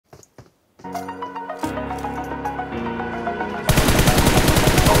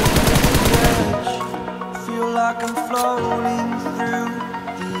like I'm floating through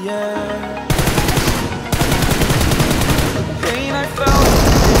the air. The pain I felt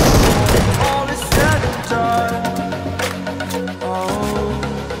before all is said and done. Oh,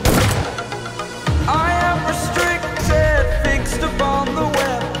 I am restricted, fixed upon the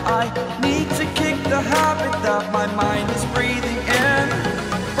web. I need to kick the habit that my mind is breathing in.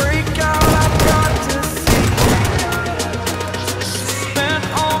 Break out, I've got to see. Spent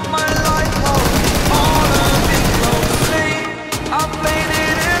all my life holding all of it closely. I played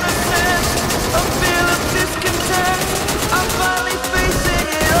it innocent, a feel of discontent. I'm finally facing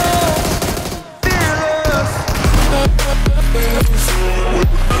it all, fearless.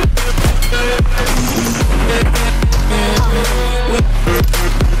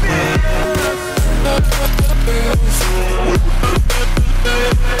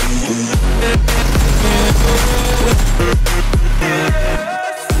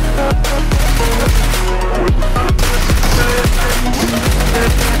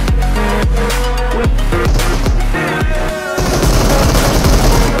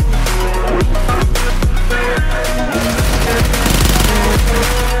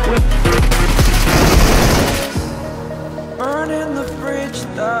 Burning the bridge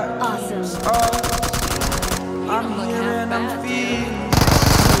that keeps us. I'm here and I'm feeling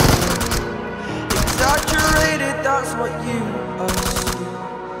exaggerated, that's what you assume.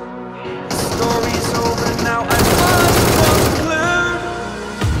 The story's over now, I must conclude.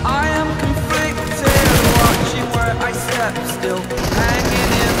 I am conflicted, watching where I step still,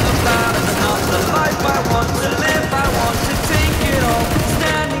 hanging in the balance. Not the life I want to live, I want to take it all.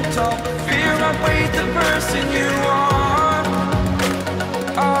 Standing tall, fear I weighed the person you are.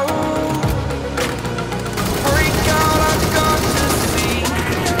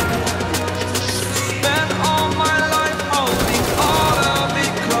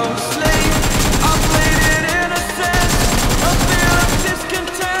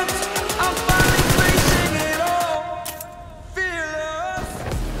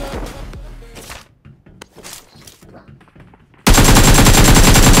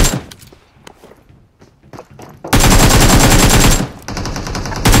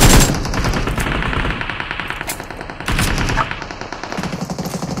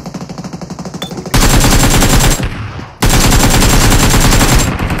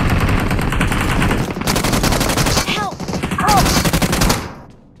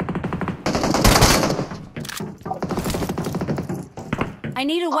 I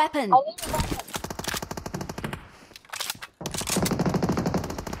need a weapon.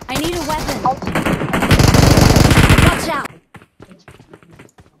 I need a weapon. Watch out.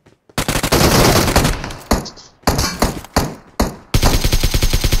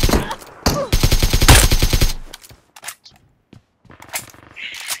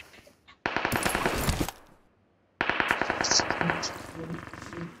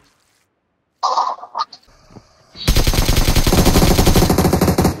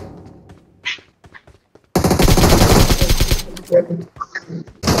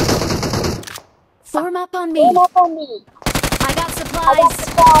 Form up on me. I got supplies.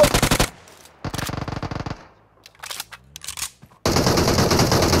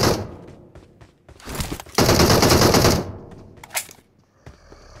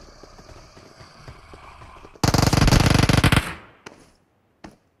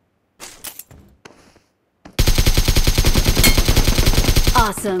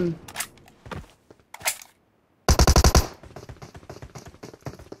 Awesome.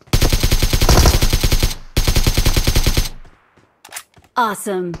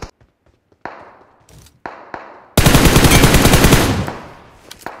 Awesome.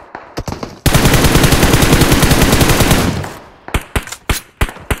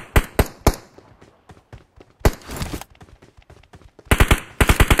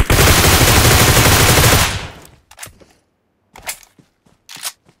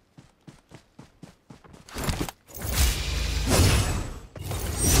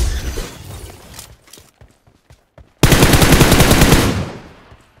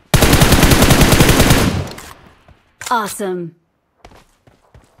 Awesome.